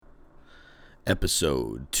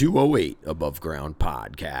Episode 208 Above Ground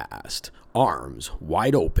Podcast. Arms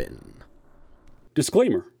wide open.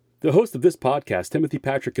 Disclaimer. The hosts of this podcast, Timothy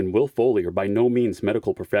Patrick and Will Foley, are by no means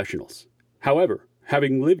medical professionals. However,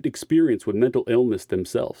 having lived experience with mental illness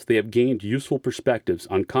themselves, they have gained useful perspectives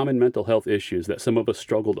on common mental health issues that some of us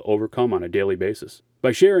struggle to overcome on a daily basis.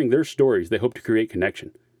 By sharing their stories, they hope to create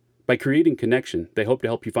connection. By creating connection, they hope to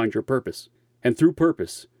help you find your purpose. And through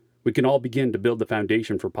purpose, we can all begin to build the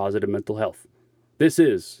foundation for positive mental health. This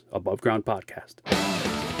is Above Ground Podcast.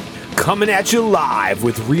 Coming at you live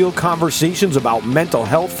with real conversations about mental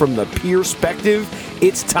health from the perspective.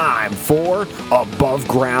 It's time for Above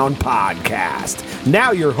Ground Podcast.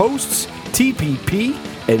 Now your hosts, TPP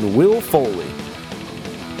and Will Foley.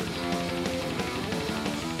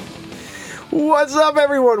 What's up,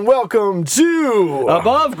 everyone? Welcome to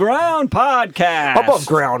Above Ground Podcast. Above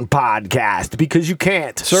Ground Podcast, because you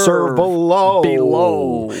can't serve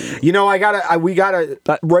below. You know, we gotta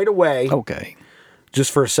right away. Okay.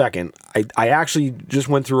 Just for a second, I actually just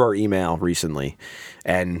went through our email recently,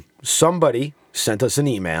 and somebody sent us an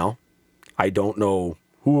email. I don't know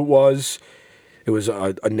who it was. It was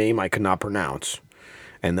a name I could not pronounce.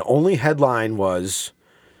 And the only headline was,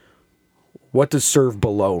 what does serve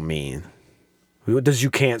below mean? What does you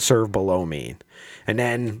can't serve below mean? And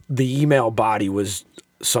then the email body was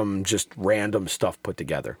some just random stuff put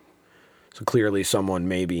together. So clearly someone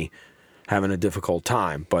may be having a difficult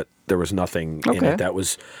time, but there was nothing in it that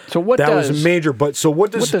was was major. But so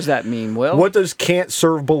what does that mean, Will? What does can't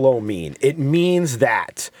serve below mean? It means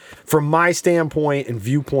that, from my standpoint and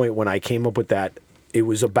viewpoint, when I came up with that, it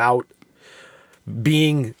was about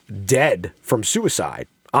being dead from suicide.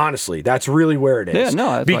 Honestly, that's really where it is. Yeah,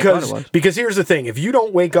 no, that's what I thought it was. Because here's the thing: if you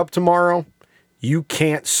don't wake up tomorrow, you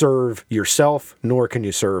can't serve yourself, nor can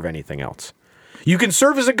you serve anything else. You can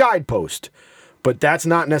serve as a guidepost, but that's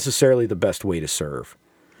not necessarily the best way to serve.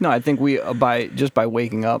 No, I think we by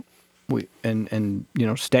waking up, and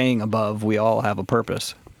staying above, we all have a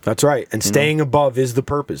purpose. That's right, and staying above is the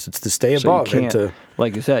purpose. It's to stay above, you can't, and to,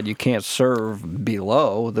 like you said, you can't serve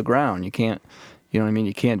below the ground. You can't, you know what I mean?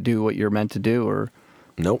 You can't do what you're meant to do, or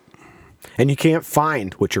nope. And you can't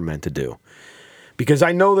find what you're meant to do. Because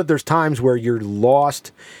I know that there's times where you're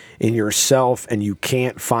lost in yourself and you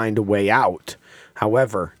can't find a way out.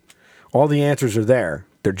 However, all the answers are there.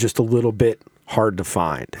 They're just a little bit hard to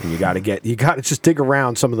find. And you got to just dig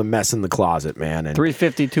around some of the mess in the closet, man. And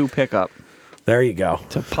 352 pickup. There you go.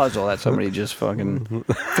 It's a puzzle that somebody just fucking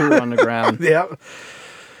threw on the ground. Yep.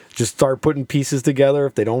 Just start putting pieces together.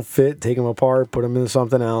 If they don't fit, take them apart, put them into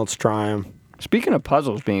something else, try them. Speaking of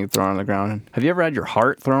puzzles being thrown on the ground, have you ever had your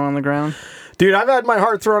heart thrown on the ground? Dude, I've had my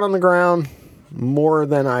heart thrown on the ground more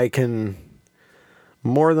than I can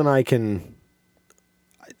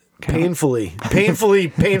painfully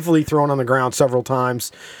thrown on the ground several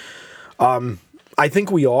times. I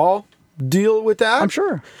think we all deal with that. I'm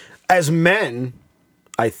sure. As men,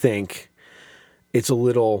 I think it's a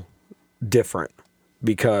little different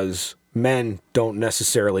because men don't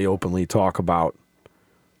necessarily openly talk about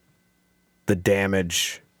the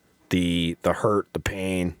damage, the hurt, the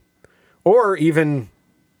pain, or even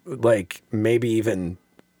maybe even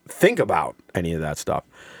think about any of that stuff.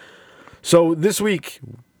 So this week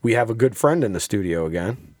we have a good friend in the studio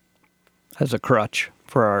again. As a crutch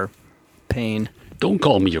for our pain. Don't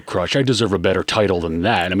call me a crutch. I deserve a better title than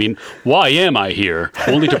that. I mean, why am I here?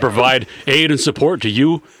 Only to provide aid and support to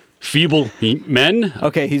you feeble men?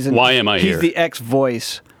 Okay, why am I here? He's the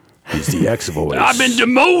ex-voice. He's the ex-voice. I've been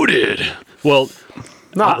demoted. Well,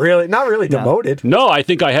 not really demoted. No, I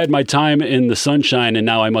think I had my time in the sunshine and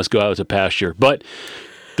now I must go out to pasture. But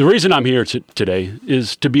the reason I'm here today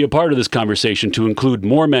is to be a part of this conversation, to include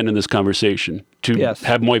more men in this conversation, to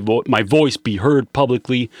have my voice be heard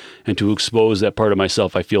publicly, and to expose that part of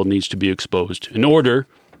myself I feel needs to be exposed in order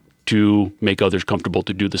to make others comfortable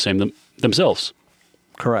to do the same themselves.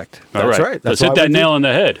 Correct. That's right. Let's hit that nail on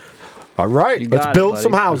the head. All right. Let's build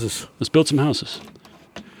some houses. Let's build some houses.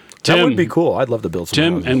 Tim, that would be cool. I'd love to build some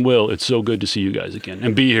houses. Tim and Will, it's so good to see you guys again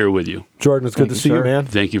and be here with you. Jordan, it's good to see you, man.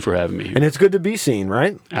 Thank you for having me here. And it's good to be seen,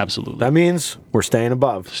 right? Absolutely. That means we're staying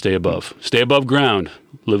above. Stay above. Stay above ground.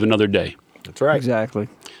 Live another day. That's right. Exactly.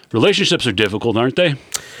 Relationships are difficult, aren't they?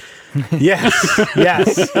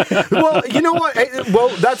 Yes. Well, you know what? Well,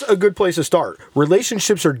 that's a good place to start.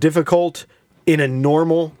 Relationships are difficult in a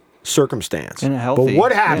normal circumstance. In a healthy. But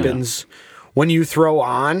what happens when you throw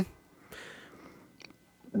on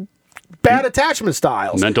bad attachment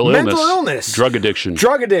styles, mental illness, drug addiction,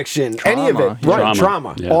 any of it, right?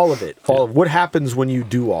 Trauma, yeah. all of it. What happens when you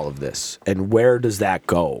do all of this, and where does that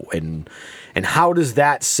go? And And how does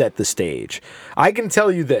that set the stage? I can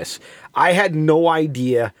tell you this. I had no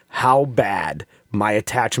idea how bad my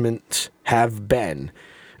attachments have been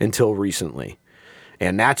until recently.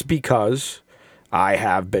 And that's because I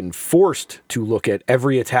have been forced to look at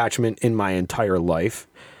every attachment in my entire life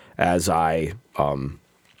as I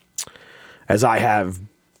have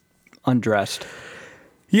Undressed.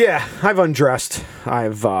 Yeah, I've undressed.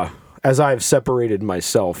 As I've separated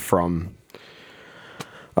myself from.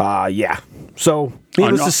 So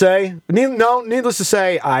needless to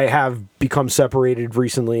say, I have become separated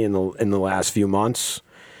recently in the last few months,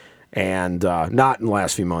 and not in the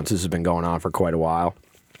last few months. This has been going on for quite a while,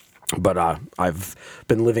 but I've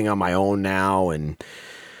been living on my own now and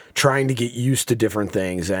trying to get used to different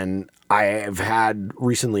things, and I have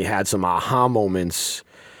recently had some aha moments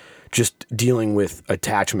just dealing with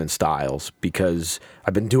attachment styles, because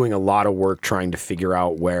I've been doing a lot of work trying to figure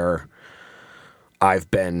out where I've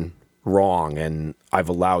been wrong, and I've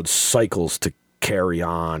allowed cycles to carry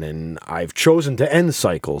on, and I've chosen to end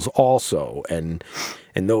cycles also, and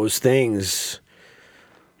those things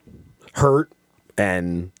hurt,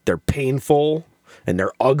 and they're painful, and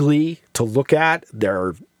they're ugly to look at.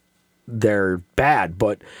 They're bad,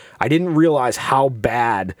 but I didn't realize how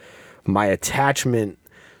bad my attachment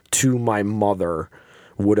to my mother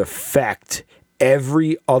would affect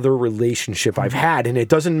every other relationship I've had. And it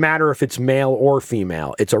doesn't matter if it's male or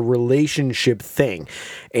female. It's a relationship thing.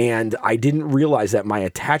 And I didn't realize that my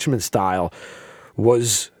attachment style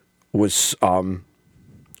was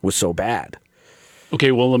so bad.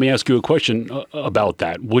 Okay, well, let me ask you a question about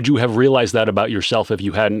that. Would you have realized that about yourself if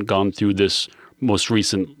you hadn't gone through this most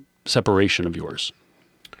recent separation of yours?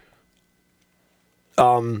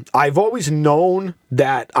 I've always known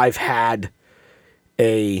that I've had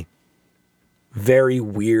a very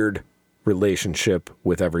weird relationship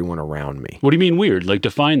with everyone around me. What do you mean weird? Like,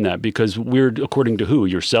 define that, because weird according to who?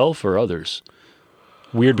 Yourself or others?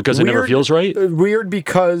 Weird because it never feels right? Weird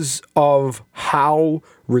because of how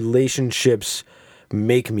relationships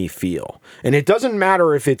make me feel. And it doesn't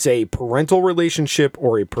matter if it's a parental relationship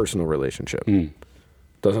or a personal relationship.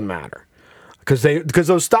 Doesn't matter. Because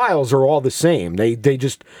those styles are all the same. They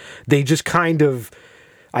just kind of,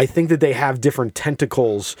 I think that they have different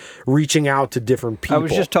tentacles reaching out to different people. I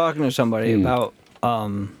was just talking to somebody about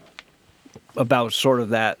sort of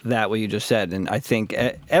that what you just said, and I think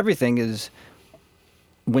everything is,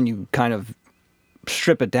 when you kind of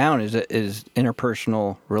strip it down, is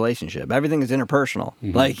interpersonal relationship. Everything is interpersonal.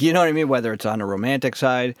 Like, you know what I mean? Whether it's on a romantic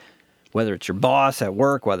side, whether it's your boss at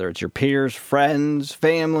work, whether it's your peers, friends,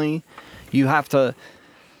 family. You have to,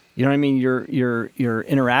 you know what I mean? You're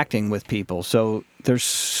interacting with people, so there's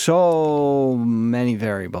so many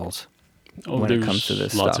variables when it comes to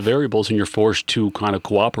this lots stuff. of variables, and you're forced to kind of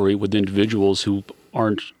cooperate with individuals who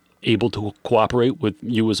aren't able to cooperate with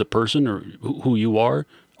you as a person, or who you are,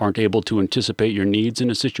 aren't able to anticipate your needs in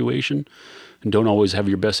a situation, and don't always have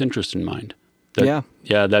your best interest in mind. That's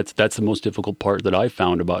the most difficult part that I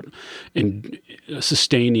found about in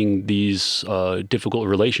sustaining these difficult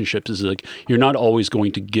relationships, is like you're not always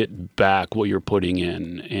going to get back what you're putting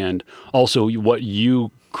in, and also what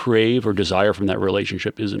you crave or desire from that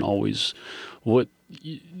relationship isn't always what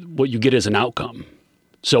you get as an outcome.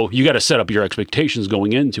 So you got to set up your expectations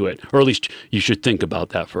going into it, or at least you should think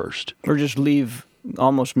about that first. Or just leave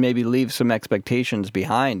some expectations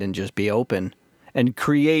behind and just be open. And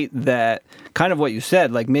create that kind of what you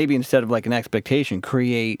said, like maybe instead of like an expectation,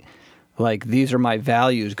 create like, these are my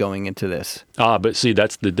values going into this. But see,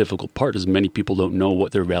 that's the difficult part, is many people don't know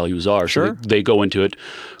what their values are. Sure. So they go into it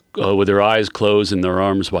with their eyes closed and their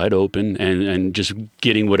arms wide open, and just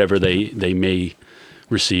getting whatever they may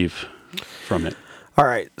receive from it. All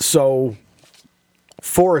right, so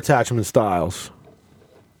 4 attachment styles.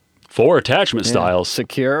 4 attachment styles.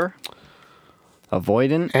 Secure.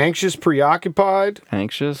 Avoidant. Anxious, preoccupied.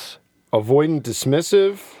 Anxious. Avoidant,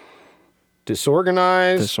 dismissive.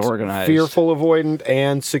 Disorganized. Fearful, avoidant,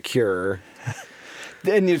 and secure.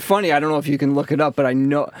 And it's funny, I don't know if you can look it up, but I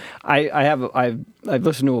know I've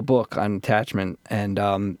listened to a book on attachment,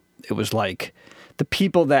 and it was like the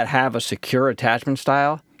people that have a secure attachment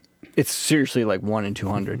style, it's seriously like 1 in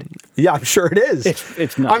 200. Yeah, I'm sure it is.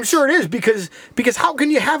 It's nuts. I'm sure it is, because how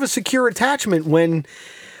can you have a secure attachment when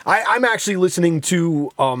I'm actually listening to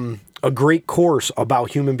a great course about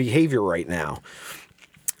human behavior right now,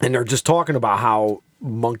 and they're just talking about how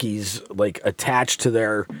monkeys like attach to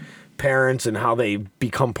their parents and how they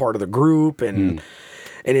become part of the group, and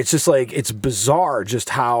it's just like, it's bizarre just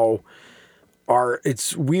how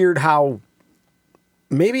it's weird how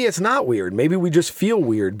maybe it's not weird. Maybe we just feel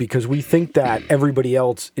weird because we think that everybody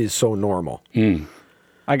else is so normal.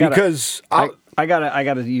 I gotta, because I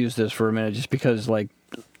gotta use this for a minute, just because like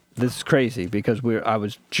this is crazy. Because I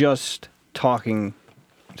was just talking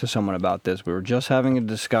to someone about this. We were just having a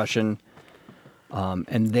discussion,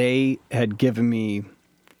 and they had given me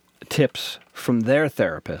tips from their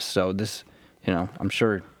therapist. So this, I'm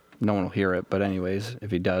sure no one will hear it, but anyways,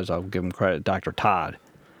 if he does, I'll give him credit, Dr. Todd.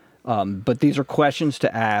 But these are questions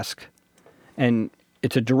to ask, and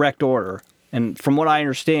it's a direct order. And from what I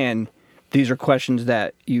understand, these are questions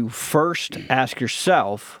that you first ask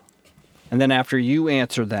yourself, and then after you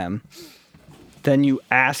answer them, then you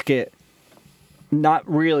ask it, not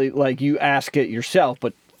really like you ask it yourself,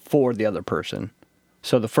 but for the other person.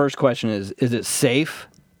 So the first question is it safe?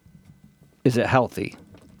 Is it healthy?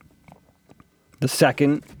 The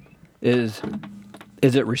second is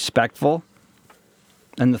it respectful?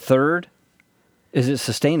 And the third, is it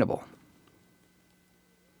sustainable?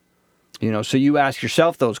 So you ask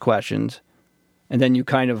yourself those questions, and then you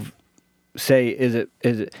kind of say,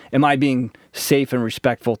 am I being safe and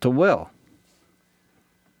respectful to Will?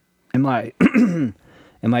 Am I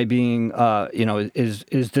being,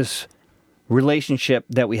 is this relationship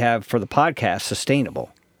that we have for the podcast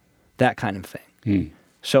sustainable? That kind of thing.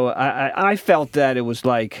 So I felt that it was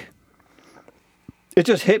like, it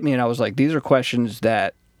just hit me, and I was like, these are questions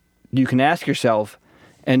that you can ask yourself,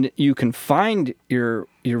 and you can find your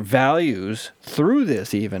values through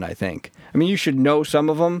this even, I think. I mean, you should know some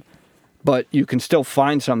of them, but you can still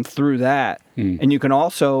find some through that. And you can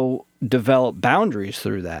also develop boundaries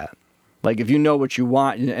through that. Like if you know what you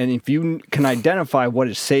want, and if you can identify what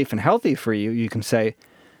is safe and healthy for you, you can say,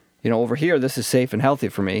 over here, this is safe and healthy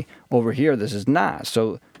for me. Over here, this is not.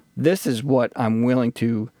 So this is what I'm willing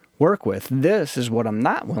to work with. This is what I'm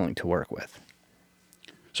not willing to work with.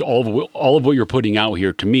 So all of what you're putting out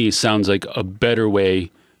here to me sounds like a better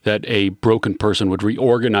way that a broken person would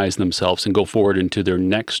reorganize themselves and go forward into their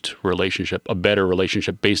next relationship, a better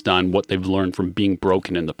relationship based on what they've learned from being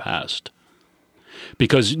broken in the past.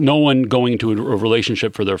 Because no one going into a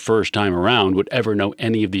relationship for their first time around would ever know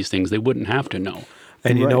any of these things. They wouldn't have to know.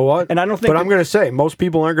 And you know what? And I don't think. But I'm going to say most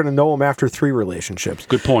people aren't going to know them after 3 relationships.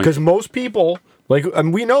 Good point. Because most people,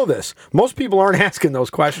 we know this. Most people aren't asking those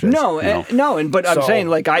questions. But I'm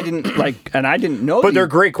saying I didn't know. But they're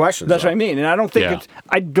great questions. That's what I mean, and I don't think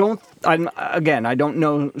I don't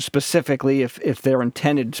know specifically if they're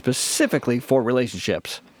intended specifically for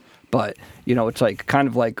relationships. But, it's like kind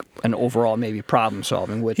of like an overall maybe problem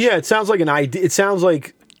solving, which... Yeah, it sounds like an idea. It sounds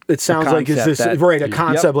like, is this... a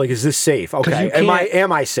concept, like, is this safe? Okay,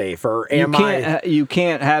 am I safe? Or am I... You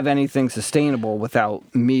can't have anything sustainable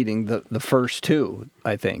without meeting the first two,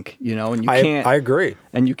 I think, and you can't... I agree.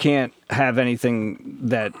 And you can't have anything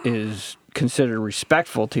that is considered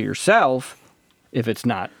respectful to yourself if it's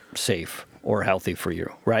not safe or healthy for you,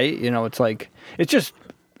 right? It's like... It's just...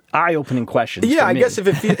 eye-opening questions. Yeah, I guess if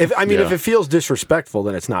it feels disrespectful,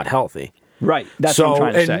 then it's not healthy. Right. That's what I'm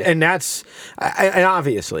trying to say. And that's and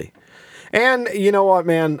obviously. And you know what,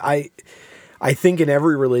 man? I think in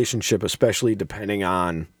every relationship, especially depending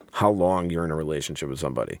on how long you're in a relationship with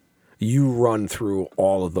somebody, you run through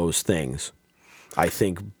all of those things. I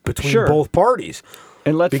think between both parties.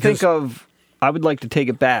 And I would like to take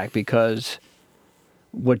it back, because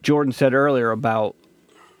what Jordan said earlier about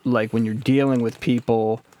like when you're dealing with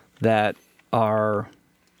people that are,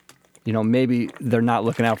 maybe they're not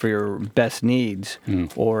looking out for your best needs,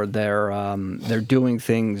 or they're doing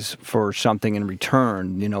things for something in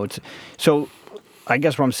return. So I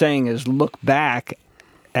guess what I'm saying is look back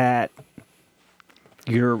at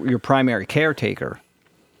your primary caretaker,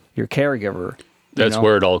 your caregiver. That's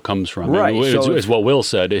where it all comes from. Right. It's what Will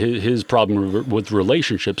said. His problem with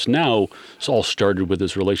relationships now, it's all started with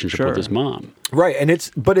his relationship with his mom. Right, and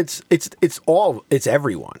it's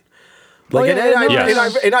everyone. It's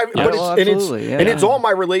all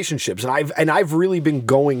my relationships, and I've really been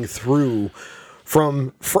going through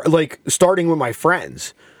from starting with my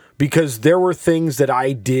friends, because there were things that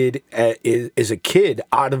I did as a kid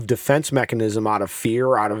out of defense mechanism, out of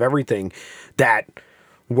fear, out of everything that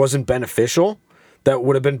wasn't beneficial, that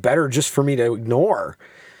would have been better just for me to ignore.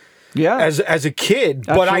 Yeah, as a kid,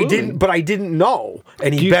 but I didn't know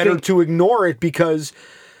any better to ignore it because.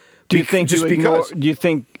 Do you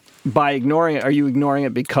think by ignoring it, are you ignoring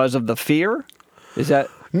it because of the fear? Is that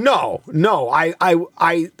no?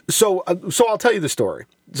 So I'll tell you the story.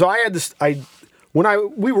 So I had this. When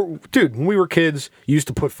we were kids, used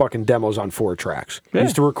to put fucking demos on 4 tracks. Yeah.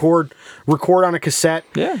 Used to record on a cassette.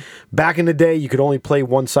 Yeah. Back in the day, you could only play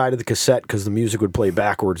one side of the cassette because the music would play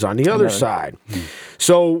backwards on the other side.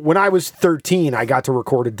 So when I was 13, I got to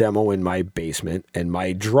record a demo in my basement, and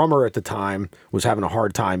my drummer at the time was having a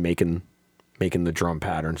hard time making making the drum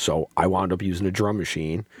pattern. So I wound up using a drum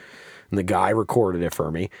machine, and the guy recorded it for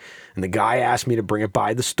me. And the guy asked me to bring it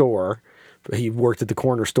by the store. He worked at the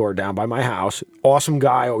corner store down by my house. Awesome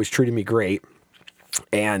guy, always treated me great.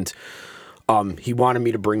 And he wanted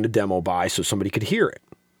me to bring the demo by so somebody could hear it.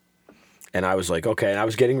 And I was like, okay. And I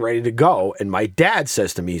was getting ready to go. And my dad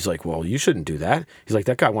says to me, he's like, well, you shouldn't do that. He's like,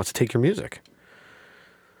 that guy wants to take your music.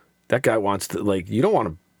 That guy wants to, like, you don't want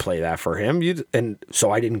to play that for him. And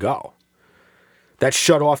so I didn't go. That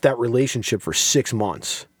shut off that relationship for 6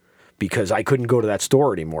 months because I couldn't go to that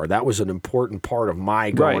store anymore. That was an important part of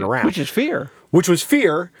my going around. Which is fear. Which was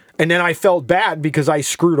fear. And then I felt bad because I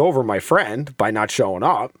screwed over my friend by not showing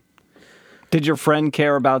up. Did your friend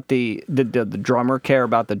care about the drummer care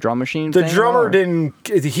about the drum machine The thing? drummer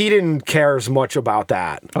didn't care as much about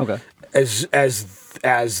that. Okay. As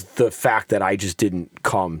the fact that I just didn't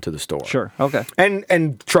come to the store. Sure. Okay.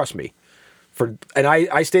 And trust me,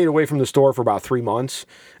 I stayed away from the store for about 3 months,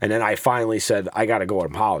 and then I finally said I got to go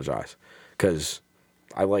and apologize because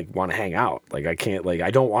I want to hang out. I can't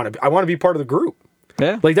I don't want to. I want to be part of the group.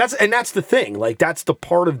 Yeah. That's the thing. That's the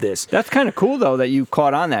part of this. That's kind of cool though that you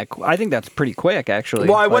caught on that. I think that's pretty quick actually.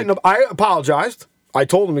 Well, I apologized. I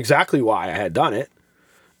told him exactly why I had done it,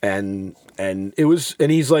 and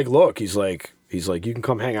he's like, look, he's like, you can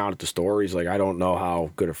come hang out at the store. He's like, I don't know how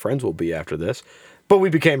good of friends we'll be after this, but we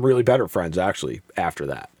became really better friends actually after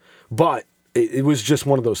that. But it was just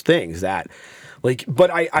one of those things that, but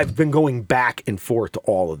I've been going back and forth to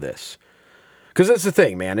all of this. Because that's the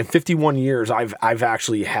thing, man. In 51 years, I've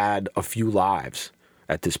actually had a few lives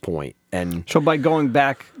at this point. And so by going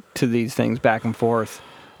back to these things back and forth,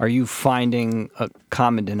 are you finding a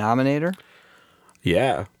common denominator?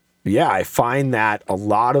 Yeah. I find that a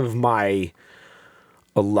lot of my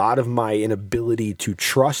inability to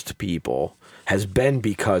trust people has been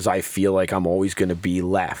because I feel like I'm always going to be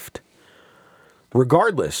left.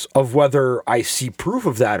 Regardless of whether I see proof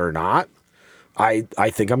of that or not, I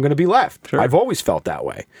think I'm going to be left. Sure. I've always felt that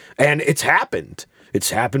way. And it's happened. It's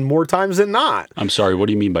happened more times than not. I'm sorry, what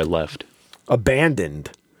do you mean by left? Abandoned.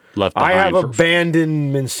 Left behind. I have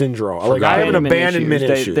abandonment syndrome. I have an abandonment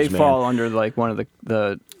issues. They fall under one of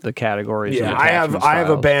the categories. Yeah, I have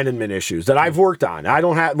abandonment issues that I've worked on. I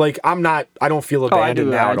don't have I don't feel abandoned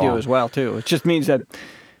now at all. I do as well too. It just means that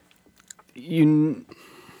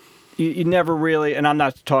you never really, and I'm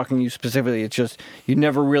not talking to you specifically, it's just you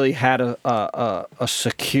never really had a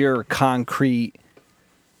secure, concrete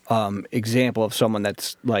example of someone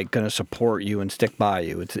that's going to support you and stick by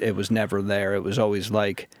you. It was never there. It was always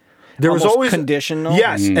there was always conditional.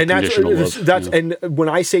 Yes, and that's and when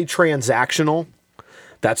I say transactional,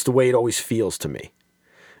 that's the way it always feels to me.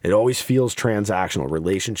 It always feels transactional.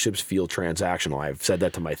 Relationships feel transactional. I've said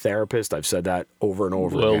that to my therapist. I've said that over and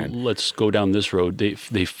over again. Well, let's go down this road.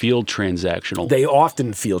 They feel transactional. They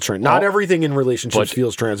often feel not everything in relationships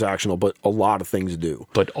feels transactional, but a lot of things do.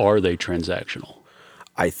 But are they transactional?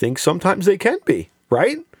 I think sometimes they can be,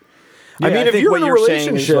 right? Yeah, I mean, if you're in a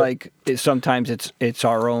relationship, sometimes it's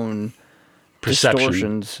our own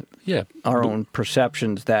distortions, our own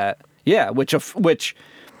perceptions which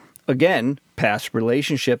again, past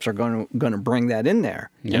relationships are going to bring that in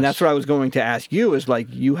there. Yes. And that's what I was going to ask you is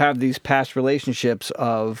you have these past relationships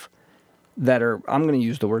that are, I'm going to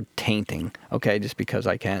use the word tainting, okay, just because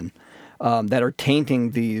I can, that are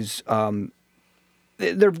tainting these,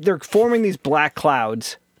 they're forming these black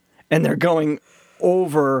clouds and they're going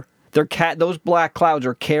over, those black clouds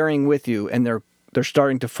are carrying with you and they're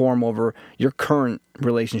starting to form over your current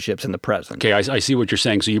relationships in the present. Okay, I see what you're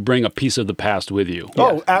saying. So you bring a piece of the past with you.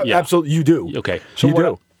 Oh, absolutely, you do. Okay,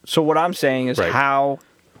 so what I'm saying is how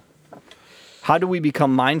do we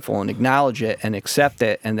become mindful and acknowledge it and accept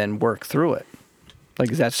it and then work through it?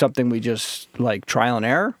 Is that something we just trial and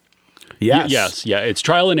error? Yes. Yeah. It's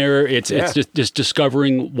trial and error. It's just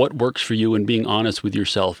discovering what works for you and being honest with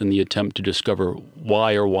yourself in the attempt to discover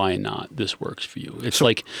why or why not this works for you. It's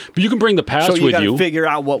but you can bring the past with you. So you got to figure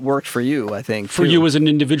out what works for you, I think. For you as an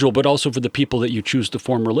individual, but also for the people that you choose to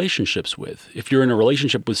form relationships with. If you're in a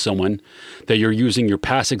relationship with someone that you're using your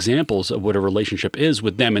past examples of what a relationship is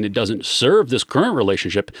with them and it doesn't serve this current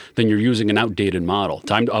relationship, then you're using an outdated model.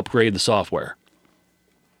 Time to upgrade the software.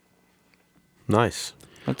 Nice.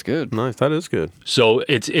 That's good. Nice. That is good. So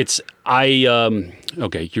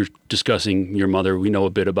okay, you're discussing your mother. We know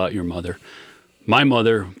a bit about your mother. My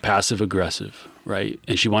mother, passive aggressive, right?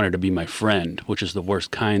 And she wanted to be my friend, which is the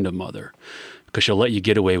worst kind of mother because she'll let you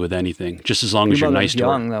get away with anything just as long as you're nice to her.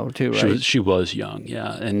 Young though, too, right? She was young,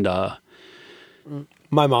 yeah. And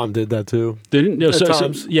my mom did that too.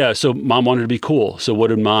 So mom wanted to be cool. So what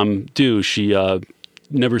did mom do? She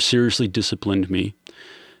never seriously disciplined me.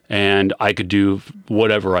 and I could do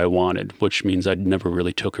whatever I wanted, which means I never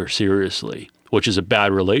really took her seriously, which is a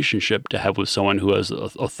bad relationship to have with someone who has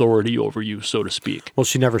authority over you, so to speak. Well,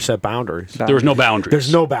 she never set boundaries. There was no boundaries.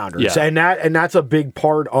 There's no boundaries, Yeah. and that's a big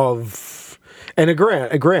part of. And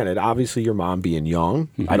granted, obviously, your mom being young,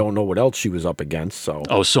 I don't know what else she was up against. So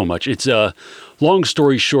Oh, so much. It's long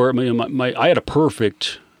story short. I had a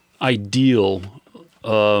perfect, ideal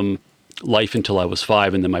life until I was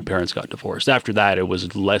 5, and then my parents got divorced. After that, it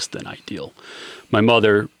was less than ideal. My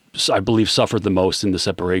mother, I believe, suffered the most in the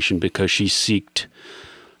separation because she sought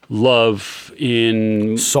love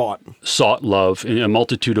sought love in a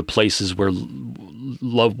multitude of places where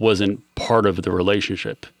love wasn't part of the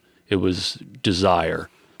relationship. It was desire.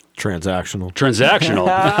 transactional,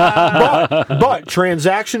 but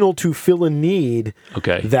transactional to fill a need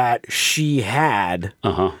okay. that she had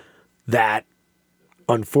that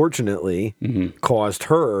unfortunately caused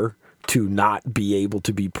her to not be able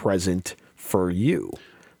to be present for you.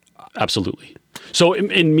 Absolutely. So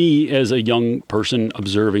in me as a young person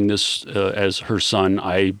observing this as her son,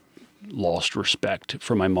 I lost respect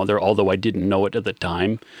for my mother, although I didn't know it at the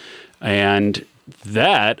time. And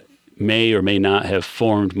that may or may not have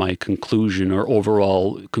formed my conclusion or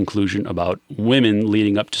overall conclusion about women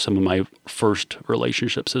leading up to some of my first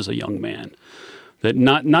relationships as a young man. That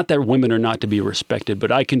not that women are not to be respected,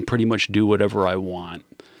 but I can pretty much do whatever I want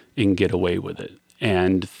and get away with it.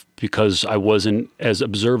 And because I wasn't as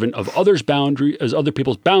observant of other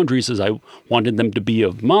people's boundaries as I wanted them to be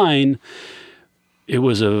of mine, it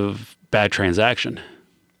was a bad transaction.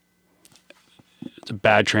 It's a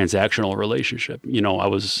bad transactional relationship. I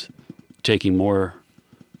was taking more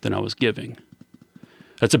than I was giving.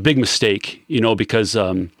 That's a big mistake, because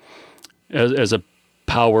as a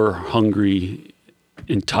power-hungry,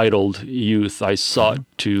 entitled youth, I sought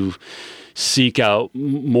to seek out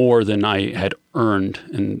more than I had earned,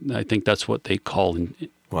 and I think that's what they call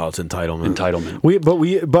Well, it's entitlement.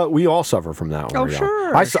 Entitlement. We all suffer from that. Oh, when we're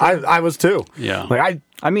sure, young. I was too. Yeah.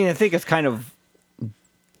 I mean, I think it's kind of,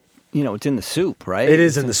 it's in the soup, right? It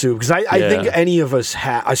is in the soup because I think any of us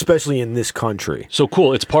especially in this country. So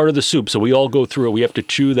cool. It's part of the soup. So we all go through it. We have to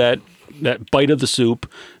chew that bite of the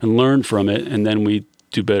soup and learn from it, and then we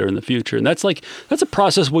do better in the future. And that's a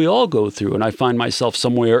process we all go through. And I find myself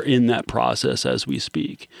somewhere in that process as we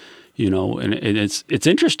speak, and it's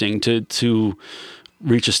interesting to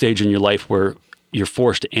reach a stage in your life where you're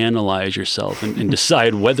forced to analyze yourself and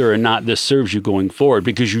decide whether or not this serves you going forward,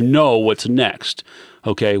 because you know what's next.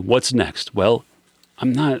 Okay. What's next? Well,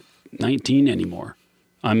 I'm not 19 anymore.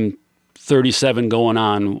 I'm 37 going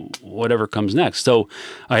on whatever comes next. So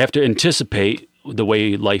I have to anticipate the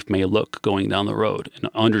way life may look going down the road and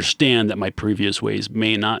understand that my previous ways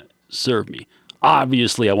may not serve me.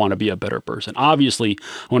 Obviously, I want to be a better person. Obviously,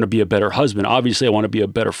 I want to be a better husband. Obviously, I want to be a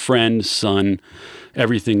better friend, son,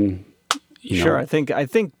 everything. Sure. I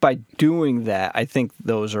think by doing that, I think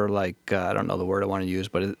those are like, I don't know the word I want to use,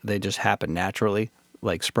 but they just happen naturally,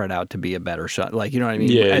 like spread out to be a better son. Like, you know what I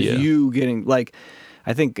mean? Yeah, As yeah. you getting, like,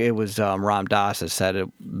 I think it was Ram Dass that said it,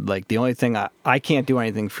 like, the only thing I can't do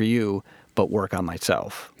anything for you but work on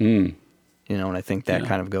myself. And I think that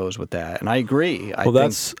kind of goes with that. And I agree.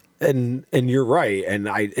 And you're right. And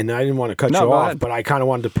I didn't want to cut you go off, ahead. but I kind of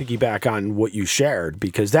wanted to piggyback on what you shared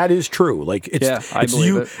because that is true. Like I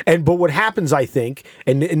believe it. But what happens, I think,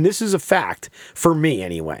 and this is a fact for me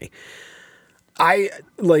anyway. I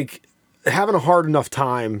like having a hard enough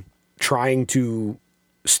time trying to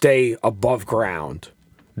stay above ground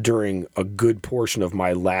during a good portion of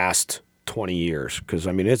my last 20 years. Because,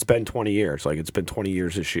 I mean, it's been 20 years. Like, it's been 20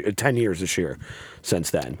 years this year, 10 years this year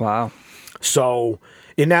since then. Wow. So,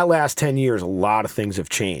 in that last 10 years, a lot of things have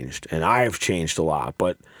changed. And I've changed a lot.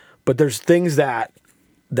 But there's things that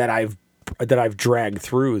I've dragged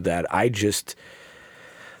through that I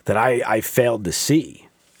failed to see.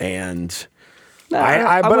 And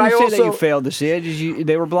I wouldn't say also that you failed to see it.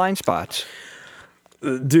 They were blind spots.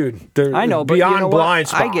 Dude, they're I know, but beyond you know blind what?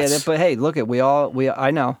 spots. I get it, but hey, look at I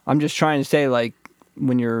know. I'm just trying to say, like,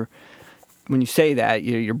 when you say that,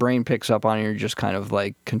 your brain picks up on it. You're just kind of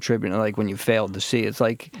like contributing. Like when you failed to see, it's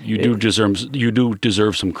like you do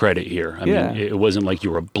deserve some credit here. I mean, it wasn't like you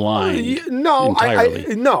were blind. No,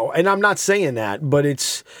 entirely. no, and I'm not saying that, but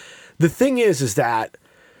the thing is that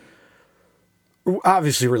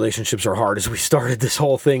obviously relationships are hard, as we started this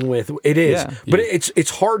whole thing with. It is, but it's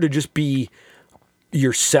hard to just be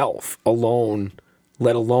yourself alone,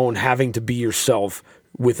 let alone having to be yourself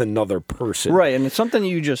with another person. Right, and something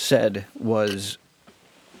you just said was,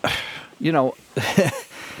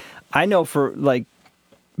 I know for, like,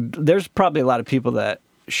 there's probably a lot of people that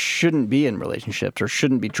shouldn't be in relationships or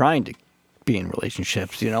shouldn't be trying to be in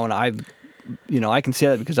relationships, and I can say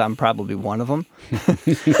that because I'm probably one of them.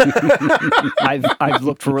 I've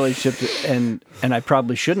looked for relationships and I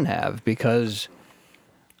probably shouldn't have because,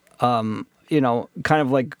 kind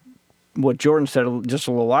of like what Jordan said just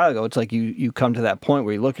a little while ago. It's like you come to that point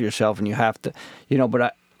where you look at yourself and you have to,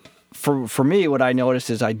 But for me, what I notice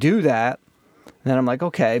is I do that, and then I'm like,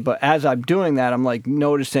 okay. But as I'm doing that, I'm like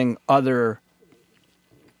noticing other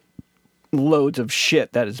loads of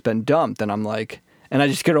shit that has been dumped, and I'm like. And I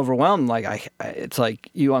just get overwhelmed. Like it's like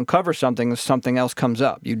you uncover something, and something else comes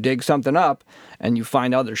up. You dig something up, and you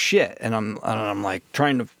find other shit. And I'm like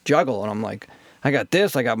trying to juggle. And I'm like, I got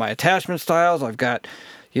this. I got my attachment styles. I've got,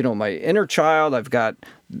 my inner child. I've got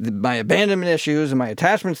my abandonment issues and my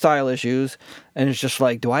attachment style issues. And it's just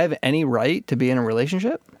like, do I have any right to be in a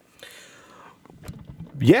relationship?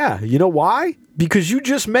 Yeah, you know why? Because you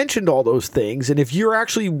just mentioned all those things, and if you're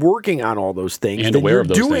actually working on all those things, and then aware you're of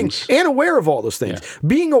those things, and aware of all those things. Yeah.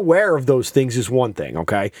 Being aware of those things is one thing.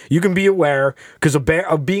 Okay, you can be aware because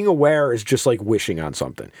being aware is just like wishing on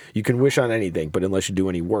something. You can wish on anything, but unless you do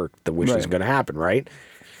any work, the wish isn't going to happen, right?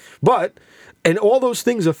 And all those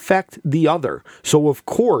things affect the other. So, of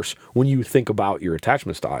course, when you think about your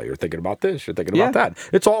attachment style, you're thinking about this, you're thinking about that.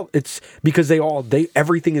 It's because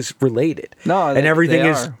everything is related. And everything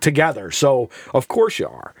is together. So, of course you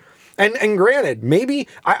are. And granted, maybe,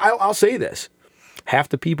 I'll say this. Half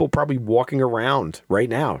the people probably walking around right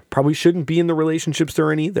now probably shouldn't be in the relationships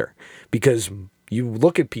they're in either. Because you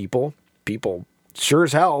look at people sure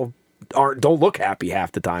as hell don't look happy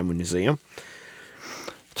half the time when you see them.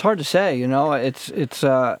 It's hard to say, It's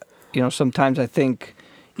sometimes I think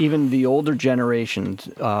even the older generations,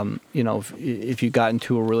 if you got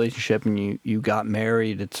into a relationship and you got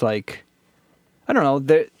married, it's like, I don't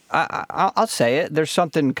know. I'll say it. There's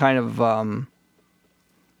something kind of, I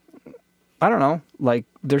don't know. Like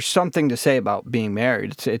there's something to say about being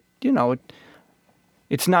married.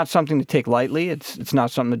 It's not something to take lightly. It's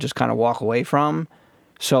not something to just kind of walk away from.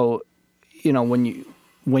 So,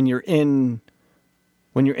 when you're in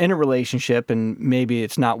a relationship and maybe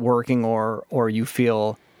it's not working or you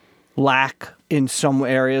feel lack in some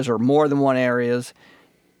areas or more than one areas,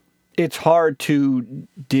 it's hard to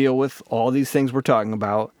deal with all these things we're talking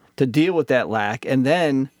about, to deal with that lack, and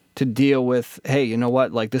then to deal with, hey, you know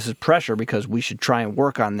what, like this is pressure because we should try and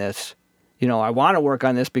work on this. I want to work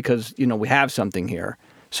on this because, we have something here.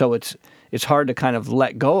 So it's hard to kind of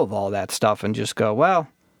let go of all that stuff and just go, well,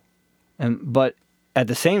 but at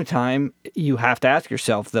the same time, you have to ask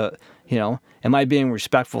yourself, am I being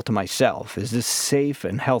respectful to myself? Is this safe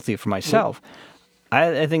and healthy for myself?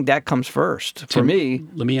 I think that comes first. For me...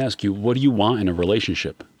 Let me ask you, what do you want in a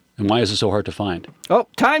relationship? And why is it so hard to find? Oh,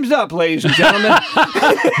 time's up, ladies and gentlemen.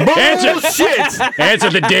 Answer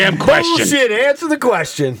the damn question. Bullshit. Answer the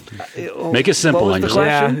question. Make it simple on yourself.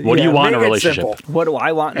 Yeah, what do you want in a relationship? Simple. What do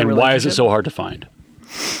I want in a relationship? And why is it so hard to find?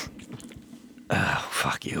 Oh,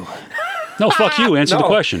 fuck you. No, fuck you. Answer the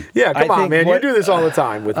question. Yeah, come on, man. You do this all the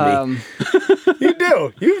time with me. You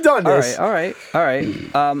do. You've done this. All right.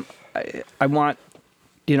 I want,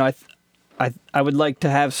 I would like to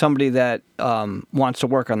have somebody that wants to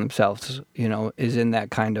work on themselves, is in that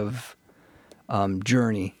kind of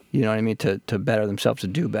journey, you know what I mean, to better themselves, to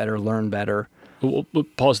do better, learn better. Well,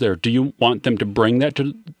 pause there. Do you want them to bring that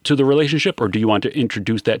to the relationship, or do you want to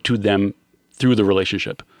introduce that to them through the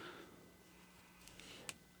relationship?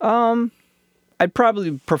 I'd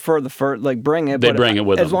probably prefer the first, like bring it. They bring it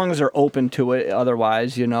with them. As long as they're open to it.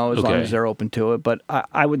 Otherwise, as long as they're open to it. But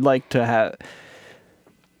I would like to have,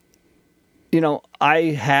 I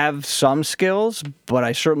have some skills, but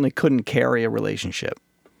I certainly couldn't carry a relationship.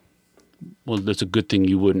 Well, that's a good thing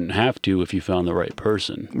you wouldn't have to if you found the right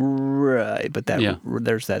person. Right, but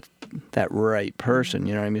there's that right person,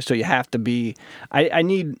 you know what I mean? So you have to be, I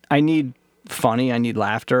need funny, I need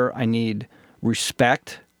laughter, I need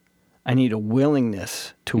respect. I need a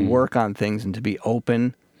willingness to work on things and to be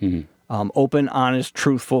open, open, honest,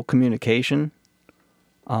 truthful communication.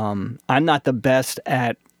 I'm not the best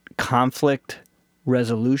at conflict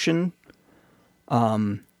resolution.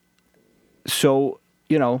 So,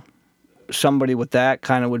 somebody with that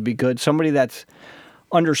kind of would be good. Somebody that's,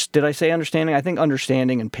 did I say understanding? I think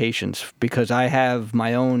understanding and patience, because I have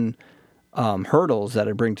my own hurdles that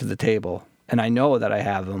I bring to the table, and I know that I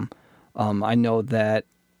have them. I know that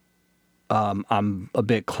I'm a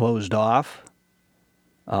bit closed off.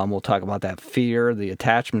 We'll talk about that fear, the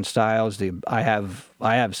attachment styles. I have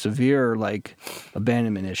severe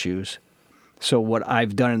abandonment issues. So what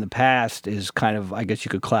I've done in the past is kind of, I guess you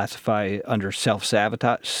could classify under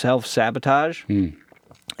self-sabotage.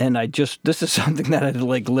 And this is something that I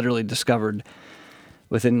literally discovered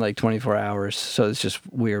within like 24 hours. So it's just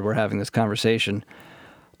weird we're having this conversation.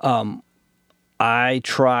 I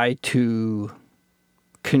try to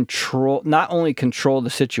not only control the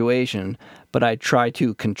situation, but I try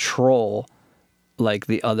to control like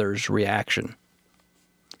the other's reaction.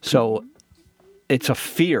 So it's a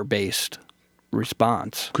fear-based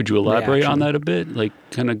response. Could you elaborate reaction. on that a bit? Like,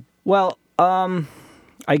 kind of. Well,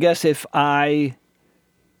 I guess if I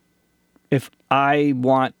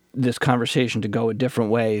want this conversation to go a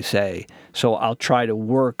different way, say, so I'll try to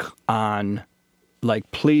work on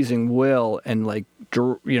like pleasing Will and like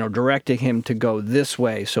directing him to go this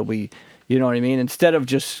way. So we, you know what I mean? Instead of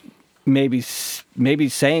just maybe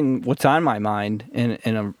saying what's on my mind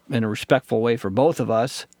in a respectful way for both of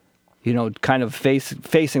us, kind of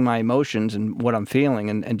facing my emotions and what I'm feeling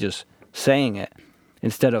and just saying it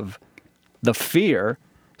instead of the fear.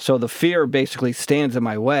 So the fear basically stands in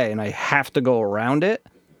my way and I have to go around it.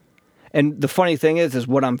 And the funny thing is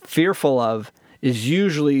what I'm fearful of is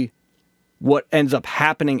usually what ends up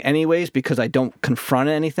happening anyways because I don't confront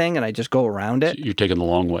anything and I just go around it. So you're taking the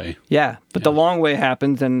long way. Yeah, but the long way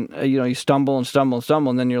happens and you stumble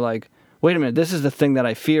and then you're like, wait a minute, this is the thing that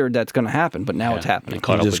I feared that's going to happen, but now it's happening.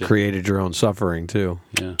 You just created your own suffering too.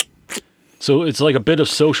 Yeah. So it's like a bit of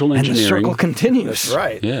social engineering. And the circle continues. That's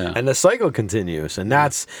right. Yeah. And the cycle continues. And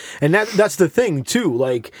that's the thing too.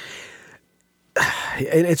 Like,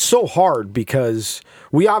 and it's so hard because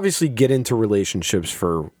we obviously get into relationships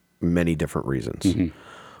for many different reasons. Mm-hmm.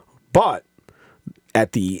 But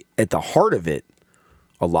at the heart of it,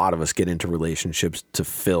 a lot of us get into relationships to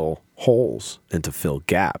fill holes and to fill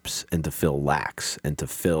gaps and to fill lacks and to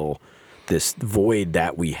fill this void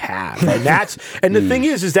that we have. And the thing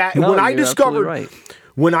is that when I discovered,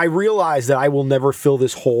 when I realized that I will never fill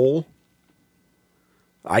this hole,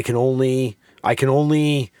 I can only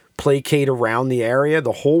placate around the area.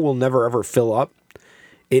 The hole will never ever fill up.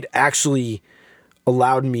 It actually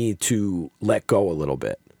allowed me to let go a little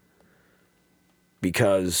bit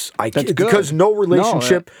because no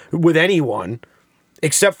relationship with anyone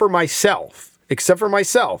except for myself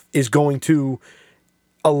is going to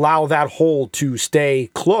allow that hole to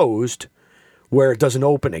stay closed where it doesn't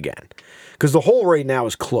open again. Because the hole right now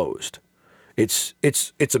is closed. It's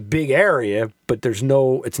a big area, but it's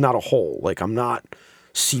not a hole. Like I'm not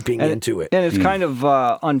seeping into it. And it's kind of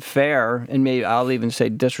unfair and maybe I'll even say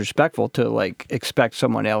disrespectful to like expect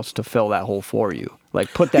someone else to fill that hole for you.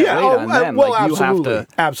 Like put that weight on them. Well, like absolutely. You have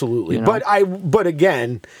to, absolutely. But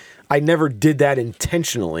again, I never did that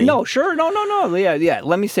intentionally. No, sure. No. Yeah.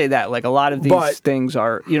 Let me say that. Like a lot of these things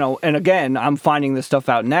are, and again, I'm finding this stuff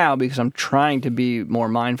out now because I'm trying to be more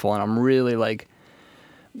mindful and I'm really like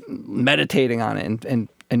meditating on it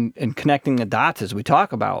and connecting the dots as we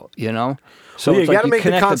talk about, So you got to make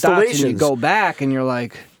the constellations. And you go back and you're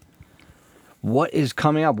like, what is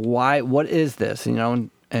coming up? Why? What is this?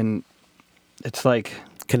 And it's like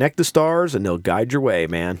connect the stars and they'll guide your way,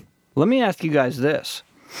 man. Let me ask you guys this.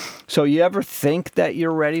 So you ever think that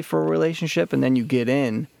you're ready for a relationship and then you get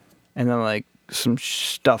in and then like some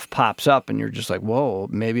stuff pops up and you're just like, whoa,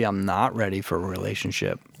 maybe I'm not ready for a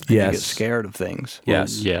relationship. And yes. You get scared of things.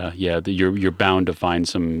 Yes. Yeah. You're bound to find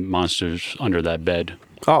some monsters under that bed.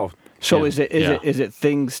 Oh. So is it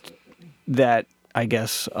things that I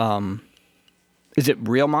guess is it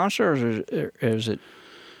real monsters or is it?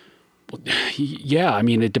 Yeah, I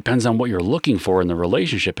mean it depends on what you're looking for in the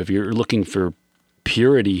relationship. If you're looking for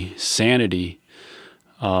purity, sanity,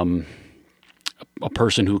 a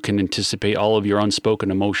person who can anticipate all of your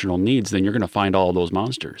unspoken emotional needs, then you're going to find all of those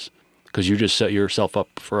monsters because you just set yourself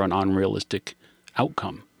up for an unrealistic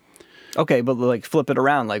outcome. Okay, but like flip it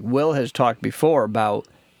around. Like Will has talked before about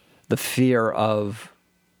the fear of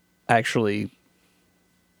actually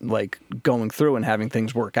like going through and having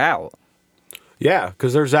things work out. Yeah,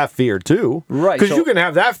 because there's that fear too. Right. Because you can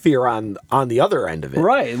have that fear on the other end of it.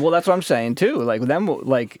 Right. Well, that's what I'm saying too. Like them.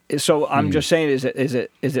 Like so. I'm just saying. Is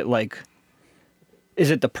it like? Is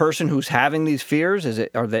it the person who's having these fears? Is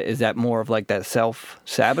that more of like that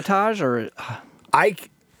self-sabotage or?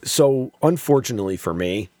 So unfortunately for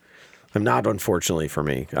me, not unfortunately for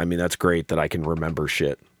me. I mean, that's great that I can remember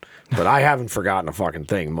shit, but I haven't forgotten a fucking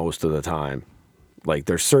thing most of the time. Like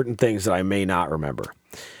there's certain things that I may not remember.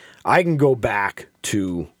 I can go back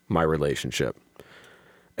to my relationship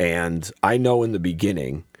and I know in the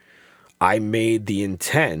beginning, I made the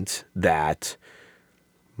intent that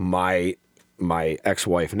my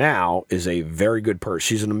ex-wife now is a very good person.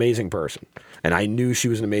 She's an amazing person. And I knew she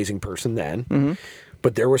was an amazing person then. Mm-hmm.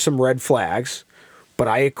 But there were some red flags. But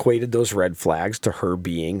I equated those red flags to her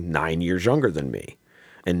being 9 years younger than me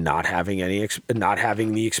and not having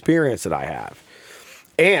the experience that I have.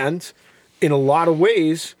 And in a lot of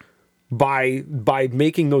ways, by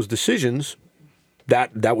making those decisions,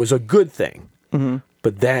 that was a good thing. Mm-hmm.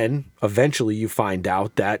 But then eventually you find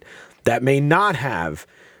out that may not have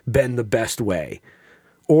been the best way,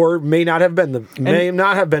 or may not have been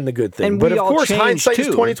the good thing. But of course, hindsight is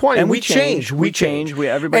 20/20. And we change.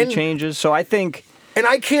 Everybody changes. So I think, and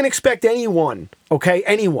I can't expect anyone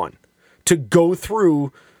to go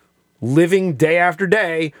through living day after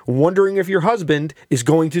day wondering if your husband is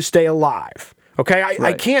going to stay alive. Okay,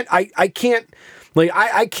 I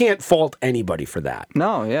can't fault anybody for that.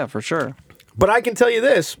 No, yeah, for sure. But I can tell you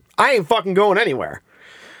this: I ain't fucking going anywhere.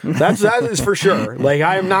 That is for sure. Like,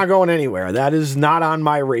 I am not going anywhere. That is not on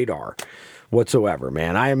my radar whatsoever,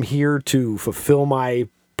 man. I am here to fulfill my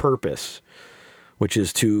purpose, which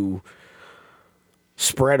is to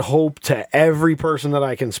spread hope to every person that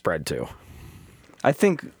I can spread to. I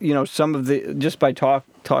think, some of the, just by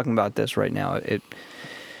talking about this right now,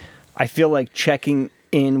 I feel like checking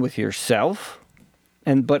in with yourself,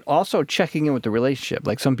 but also checking in with the relationship.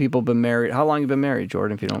 Like, some people have been married. How long have you been married,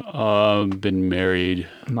 Jordan, if you don't? Been married.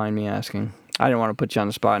 Mind me asking. I didn't want to put you on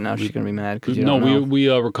the spot. Now she's going to be mad because you don't know. We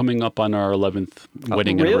were coming up on our 11th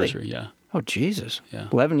wedding anniversary. Yeah. Oh, Jesus. Yeah.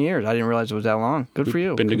 11 years. I didn't realize it was that long. Good for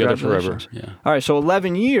you. Been together forever. Yeah. All right, so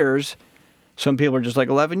 11 years. Some people are just like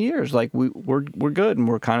 11 years. Like, we're good and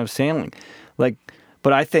we're kind of sailing. Like,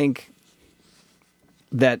 but I think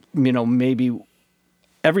that, maybe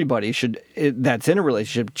everybody should, that's in a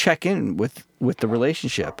relationship, check in with the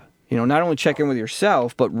relationship. Not only check in with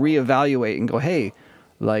yourself, but reevaluate and go, hey,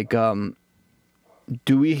 like,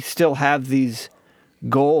 do we still have these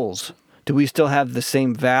goals? Do we still have the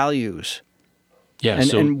same values? Yeah.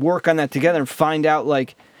 And work on that together and find out,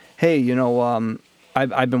 like, hey,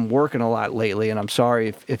 I've been working a lot lately, and I'm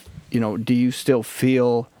sorry if do you still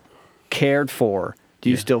feel cared for? Do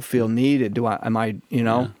you still feel needed?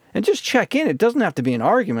 And just check in. It doesn't have to be an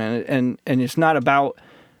argument, and it's not about,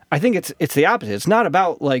 I think it's the opposite. It's not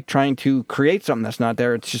about, like, trying to create something that's not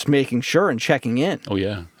there. It's just making sure and checking in. Oh,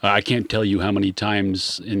 yeah. I can't tell you how many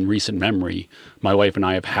times in recent memory my wife and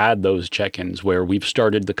I have had those check-ins where we've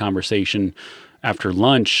started the conversation after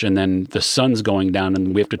lunch, and then the sun's going down,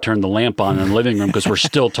 and we have to turn the lamp on in the living room because we're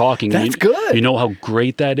still talking. That's good. You know how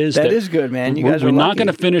great that is? That is good, man. You guys are We're not lucky. going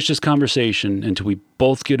to finish this conversation until we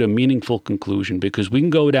both get a meaningful conclusion, because we can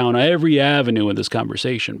go down every avenue of this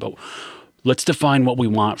conversation, but let's define what we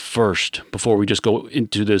want first before we just go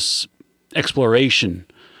into this exploration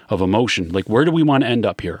of emotion. Like, where do we want to end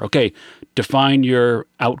up here? Okay, define your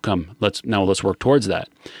outcome. Let's work towards that.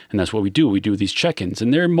 And that's what we do. We do these check-ins,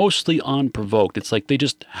 and they're mostly unprovoked. It's like they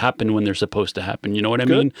just happen when they're supposed to happen. You know what I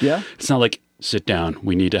mean? Yeah. It's not like, sit down,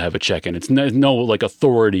 we need to have a check-in. It's no like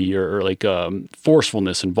authority or like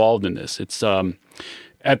forcefulness involved in this. It's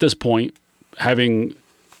at this point, having,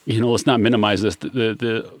 let's not minimize this.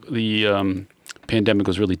 The pandemic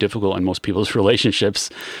was really difficult in most people's relationships.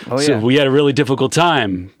 Oh, yeah. So we had a really difficult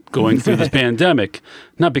time going through this pandemic,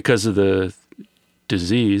 not because of the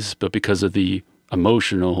disease, but because of the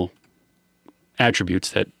emotional attributes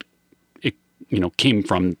that came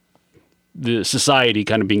from the society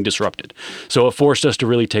kind of being disrupted. So it forced us to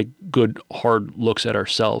really take good, hard looks at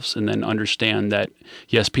ourselves, and then understand that,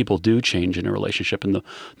 yes, people do change in a relationship, and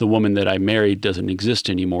the woman that I married doesn't exist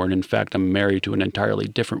anymore. And in fact, I'm married to an entirely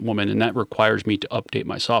different woman, and that requires me to update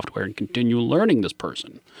my software and continue learning this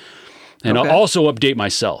person. And Okay. I'll also update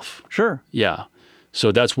myself. Sure. Yeah.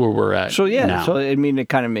 So that's where we're at So yeah, now. so I mean, it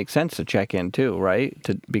kind of makes sense to check in too, right?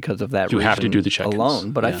 Because of that You have to reason do the check-ins.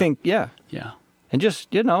 alone. But I Yeah. think, yeah, Yeah. and just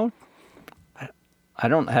I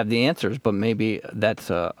don't have the answers, but maybe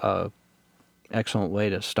that's a excellent way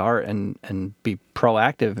to start and be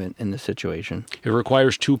proactive in the situation. It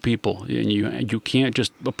requires two people, and you can't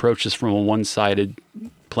just approach this from a one-sided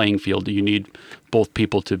playing field. You need both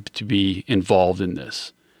people to be involved in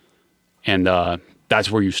this, and that's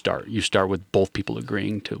where you start. You start with both people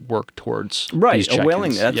agreeing to work towards these A check-ins.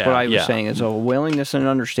 willingness. That's Yeah, what I was yeah. saying. Is a willingness and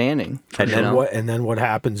understanding. And then what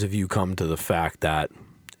happens if you come to the fact that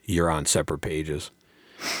you're on separate pages?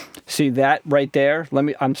 See that right there?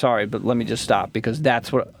 I'm sorry, but let me just stop, because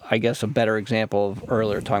that's what I guess a better example of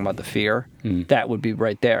earlier talking about the fear. That would be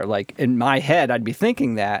right there. Like, in my head, I'd be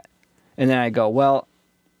thinking that, and then I go, well,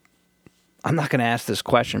 I'm not going to ask this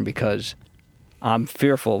question because I'm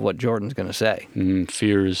fearful of what Jordan's going to say.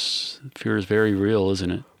 Fear is very real,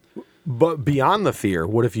 isn't it? But beyond the fear,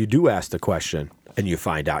 what if you do ask the question and you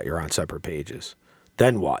find out you're on separate pages?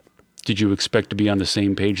 Then what? Did you expect to be on the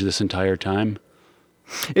same page this entire time?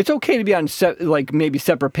 It's okay to be on maybe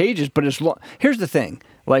separate pages, but here's the thing: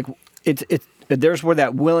 like, it's there's where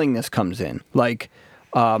that willingness comes in. Like,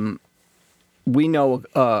 we know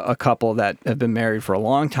a couple that have been married for a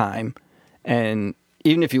long time, and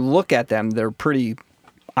even if you look at them, they're pretty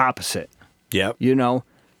opposite. Yep. You know,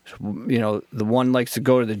 the one likes to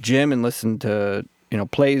go to the gym and listen to,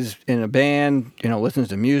 plays in a band, listens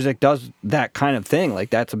to music, does that kind of thing. Like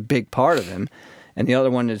that's a big part of him. And the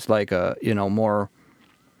other one is like a, more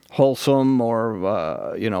wholesome, more,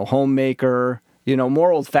 homemaker,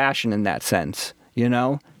 more old fashioned in that sense,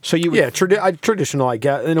 So you would, traditional, I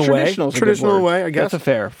guess, in a way. Traditional way, I guess. That's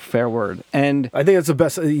a fair word. And I think it's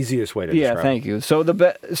the easiest way to describe it. Thank you.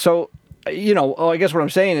 So I guess what I'm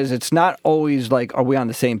saying is it's not always like, are we on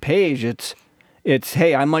the same page? It's,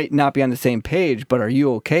 hey, I might not be on the same page, but are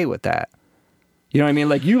you okay with that? You know what I mean?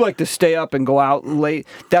 Like you like to stay up and go out late.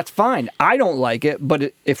 That's fine. I don't like it,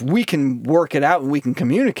 but if we can work it out and we can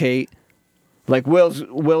communicate, like Will's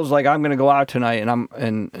like, I'm going to go out tonight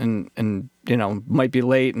and might be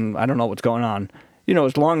late and I don't know what's going on.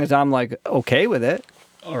 As long as I'm like okay with it.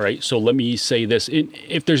 All right, so let me say this.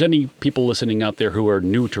 If there's any people listening out there who are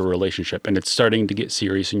new to a relationship and it's starting to get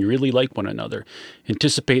serious and you really like one another,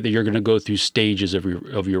 anticipate that you're going to go through stages of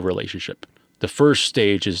your relationship. The first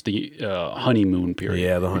stage is the honeymoon period.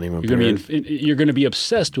 Yeah, the honeymoon period. You're going to be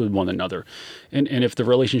obsessed with one another. And if the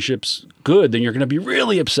relationship's good, then you're going to be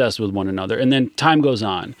really obsessed with one another. And then time goes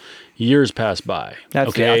on. Years pass by.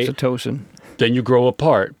 That's the oxytocin. Then you grow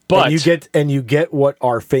apart. But you get what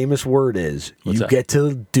our famous word is. What's that? Get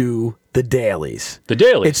to do the dailies. The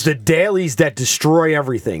dailies. It's the dailies that destroy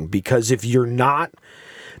everything, because if you're not,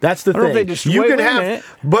 that's the I don't thing. know if they destroy, you can wait a have, minute.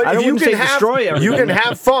 but I if you wouldn't can say have, destroy everything. you can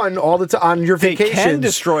have fun all the time on your They vacations. can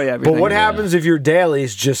destroy everything. But what happens if your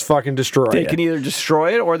dailies just fucking destroy They it? can either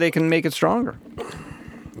destroy it or they can make it stronger.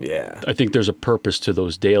 Yeah. I think there's a purpose to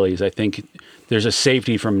those dailies. I think there's a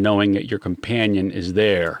safety from knowing that your companion is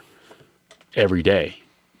there every day.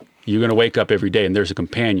 You're going to wake up every day and there's a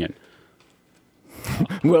companion.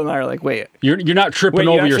 Will and I are like, wait. You're not tripping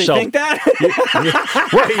over you yourself. Think that?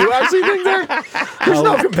 Wait, you actually think that? There's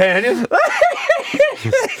no companion.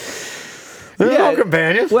 There's no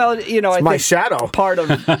companion. Well, I think my shadow. Part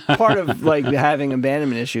of like having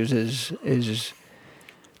abandonment issues is just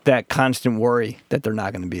that constant worry that they're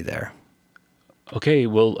not going to be there. Okay,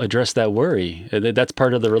 we'll address that worry. That's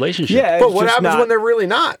part of the relationship. Yeah, but what happens when they're really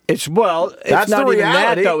not? It's That's not the even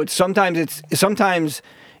reality. that though.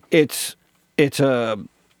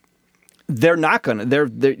 They're not gonna.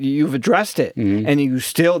 You've addressed it, and you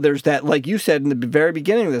still there's that, like you said in the very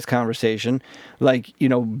beginning of this conversation, like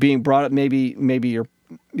being brought up. Maybe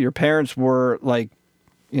your parents were like,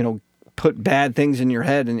 put bad things in your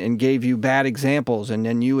head and gave you bad examples, and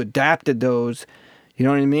then you adapted those. You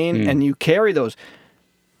know what I mean? And you carry those.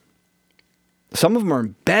 Some of them are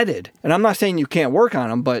embedded, and I'm not saying you can't work on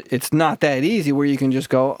them, but it's not that easy where you can just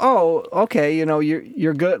go, oh, okay,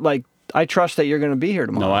 you're good. Like, I trust that you're going to be here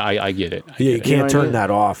tomorrow. No, I get it. You can't turn that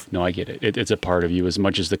off. No, I get it. It's a part of you as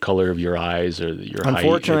much as the color of your eyes or your height.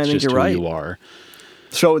 Unfortunately, I think you're right. Who you are.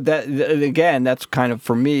 So that again, that's kind of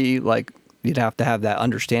for me. Like, you'd have to have that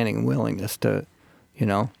understanding and willingness to,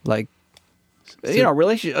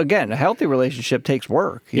 a healthy relationship takes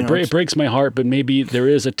work. It breaks my heart, but maybe there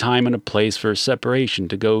is a time and a place for separation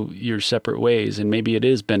to go your separate ways, and maybe it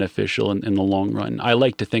is beneficial in the long run. I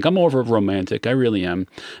like to think I'm more of a romantic. I really am,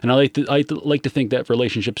 and I like to think that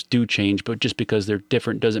relationships do change, but just because they're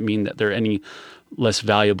different doesn't mean that they're any less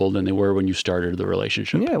valuable than they were when you started the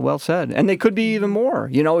relationship. Yeah, well said. And they could be even more.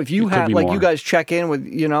 If you have you guys check in with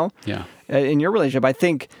in your relationship, I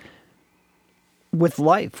think. With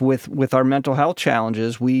life, with our mental health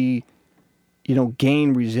challenges, we,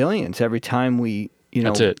 gain resilience every time we,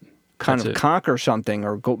 That's it. Conquer something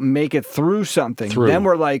or go make it through something. Then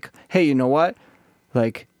we're like, hey, you know what?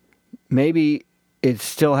 Like, maybe it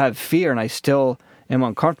still have fear and I still am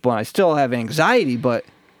uncomfortable and I still have anxiety, but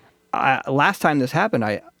last time this happened,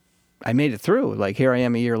 I made it through. Like, here I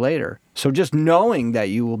am a year later. So just knowing that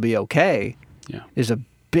you will be okay is a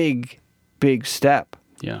big, big step.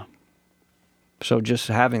 Yeah. So just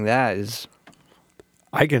having that is...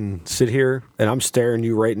 I can sit here and I'm staring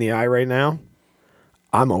you right in the eye right now.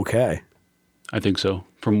 I'm okay. I think so.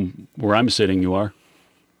 From where I'm sitting, you are.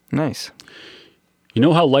 Nice. You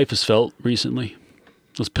know how life has felt recently?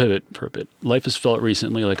 Let's pivot for a bit. Life has felt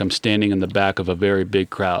recently like I'm standing in the back of a very big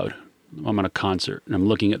crowd. I'm on a concert and I'm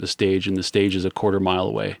looking at the stage, and the stage is a quarter mile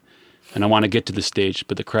away. And I want to get to the stage,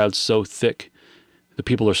 but the crowd's so thick. The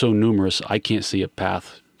people are so numerous, I can't see a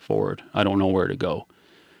path forward. I don't know where to go.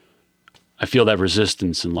 I feel that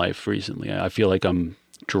resistance in life recently. I feel like I'm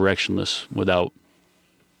directionless without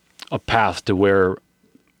a path to where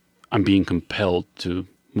I'm being compelled to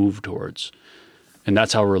move towards. And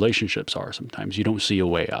that's how relationships are sometimes. You don't see a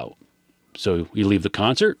way out. So you leave the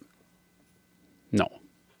concert? No.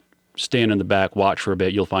 Stand in the back, watch for a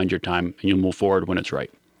bit. You'll find your time, and you'll move forward when it's right.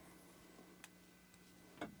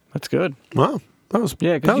 That's good. Wow. That was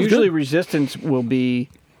Yeah, that because was usually good. resistance will be,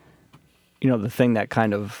 the thing that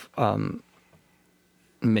kind of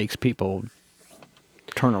makes people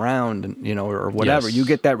turn around and or whatever. Yes. You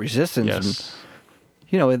get that resistance,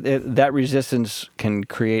 Yes. and that resistance can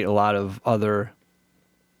create a lot of other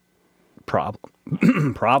problems.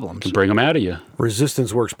 Bring them out of you.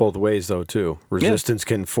 Resistance works both ways, though, too. Resistance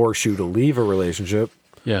can force you to leave a relationship,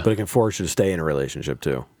 Yeah. but it can force you to stay in a relationship,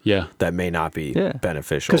 too. Yeah. That may not be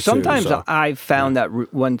beneficial. Because sometimes too, so. I've found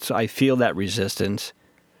that once I feel that resistance,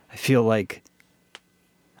 I feel like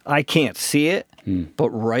I can't see it, but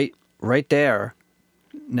right there,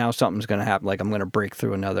 now something's going to happen. Like I'm going to break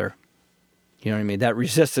through another. You know what I mean? That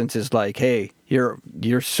resistance is like, hey, you're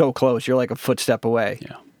so close. You're like a footstep away.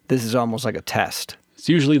 Yeah. This is almost like a test. It's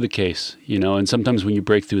usually the case, and sometimes when you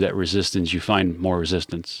break through that resistance, you find more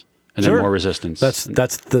resistance. And Sure. then more resistance. That's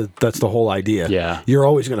the whole idea. Yeah. You're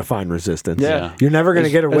always going to find resistance. Yeah. You're never going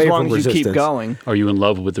to get away as long from as you resistance. keep going. Are you in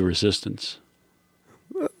love with the resistance?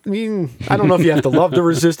 I mean, I don't know if you have to love the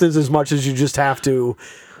resistance as much as you just have to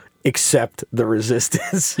accept the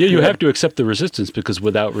resistance. Yeah, you have to accept the resistance because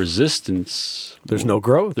without resistance, There's no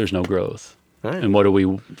growth. there's no growth. Right. And what are we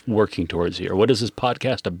working towards here? What is this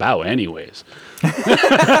podcast about, anyways?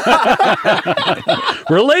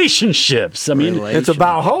 Relationships. I mean, It's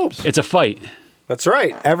about hope. it's a fight. That's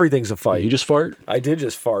right. Everything's a fight. You just fart? I did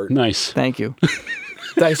just fart. Nice. Thank you.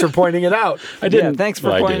 Thanks for pointing it out. I didn't. Yeah, thanks for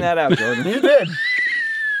Well, I pointing did. that out, Jordan. You did.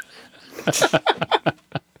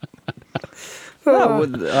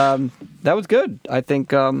 That was good. I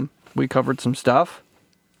think we covered some stuff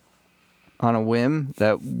on a whim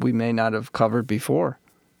that we may not have covered before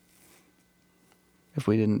if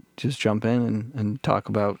we didn't just jump in and talk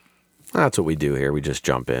about, That's what we do here. We just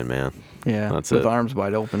jump in, man. That's with it. arms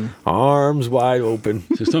wide open. Arms wide open.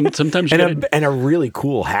 So sometimes you gotta, And a really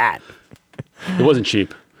cool hat. it wasn't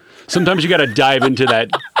cheap. Sometimes you got to dive into that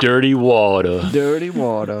dirty water. Dirty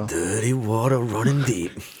water. Dirty water running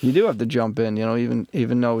deep. You do have to jump in,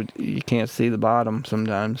 even though you can't see the bottom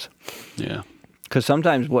sometimes. Yeah. Because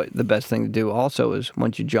sometimes what the best thing to do also is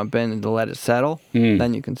once you jump in and to let it settle,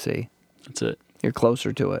 then you can see. That's it. You're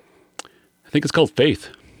closer to it. I think it's called faith.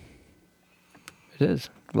 It is.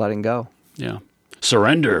 Letting go. Yeah.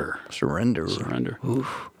 Surrender. Surrender. Surrender.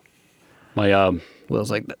 My Will's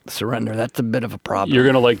like, surrender, that's a bit of a problem. You're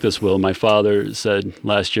going to like this, Will. My father said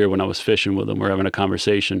last year when I was fishing with him, we're having a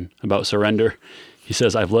conversation about surrender. He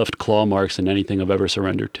says, I've left claw marks in anything I've ever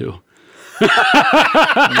surrendered to.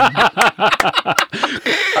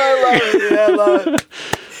 I love it. Yeah, I love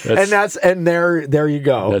it. And there you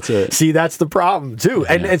go. That's it. See, that's the problem too.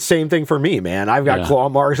 And it's same thing for me, man. I've got Yeah. claw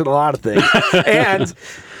marks in a lot of things. And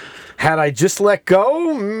had I just let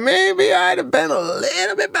go, maybe I'd have been a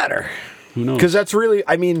little bit better. Who knows? Because that's really,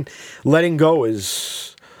 I mean, letting go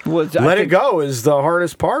is letting go is the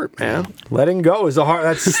hardest part, man. Letting go is the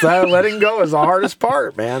letting go is the hardest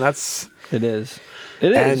part, man. That's It is.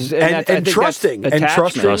 It is. And I think that's trusting. And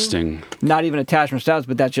attachment. Trusting. Not even attachment styles,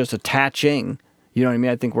 but that's just attaching. You know what I mean?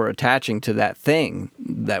 I think we're attaching to that thing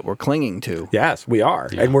that we're clinging to. yes, we are,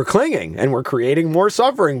 and we're clinging, and we're creating more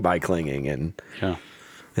suffering by clinging, and Yeah.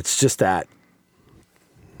 it's just that.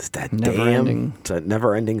 It's that Never-ending. It's that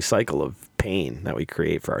never-ending cycle of pain that we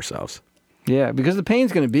create for ourselves. Yeah, because the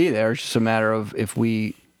pain's going to be there. It's just a matter of if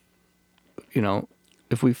we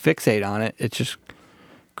fixate on it, it's just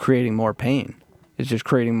creating more pain. It's just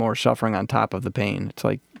creating more suffering on top of the pain. It's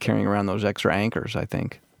like carrying around those extra anchors, I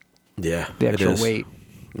think. Yeah, The it extra is. weight.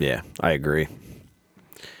 Yeah, I agree.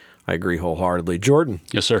 I agree wholeheartedly. Jordan,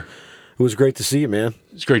 Yes, sir. it was great to see you, man.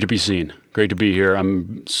 It's great to be seen. Great to be here.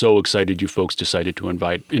 I'm so excited you folks decided to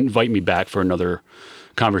invite me back for another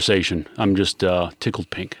conversation. I'm just tickled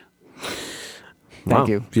pink. Thank Wow.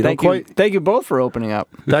 you. You don't quite- Thank you both for opening up.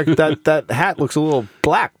 That hat looks a little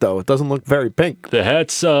black, though. It doesn't look very pink. The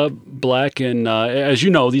hat's black, and as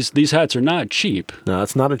you know, these hats are not cheap. No,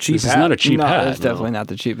 it's not a cheap This hat. is not a cheap no, hat. it's definitely not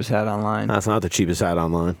the cheapest hat online. That's not the cheapest hat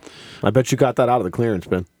online. I bet you got that out of the clearance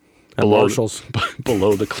bin at Below- Marshall's.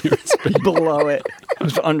 Below the clearance bin. Below it. It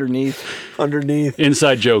was underneath. Underneath.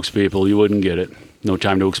 Inside jokes, people. You wouldn't get it. No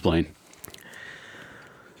time to explain.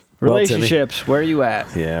 Well, Timmy. Relationships, where are you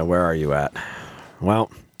at? Yeah, where are you at?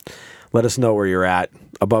 Well, let us know where you're at.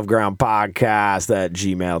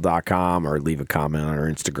 AboveGroundPodcast@gmail.com or leave a comment on our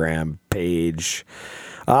Instagram page.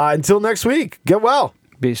 Until next week, get well.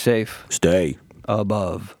 Be safe. Stay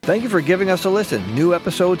above. Thank you for giving us a listen. New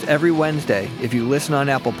episodes every Wednesday. If you listen on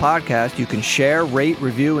Apple Podcasts, you can share, rate,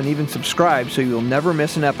 review, and even subscribe so you'll never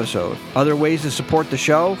miss an episode. Other ways to support the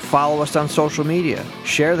show: follow us on social media,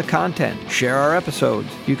 share the content, share our episodes.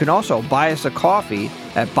 You can also buy us a coffee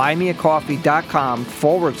at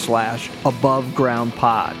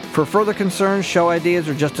buymeacoffee.com/abovegroundpod. For further concerns, show ideas,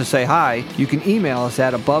 or just to say hi, you can email us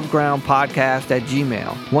at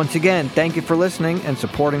abovegroundpodcast@gmail.com. Once again, thank you for listening and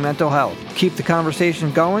supporting mental health. Keep the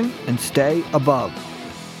conversation going and stay above.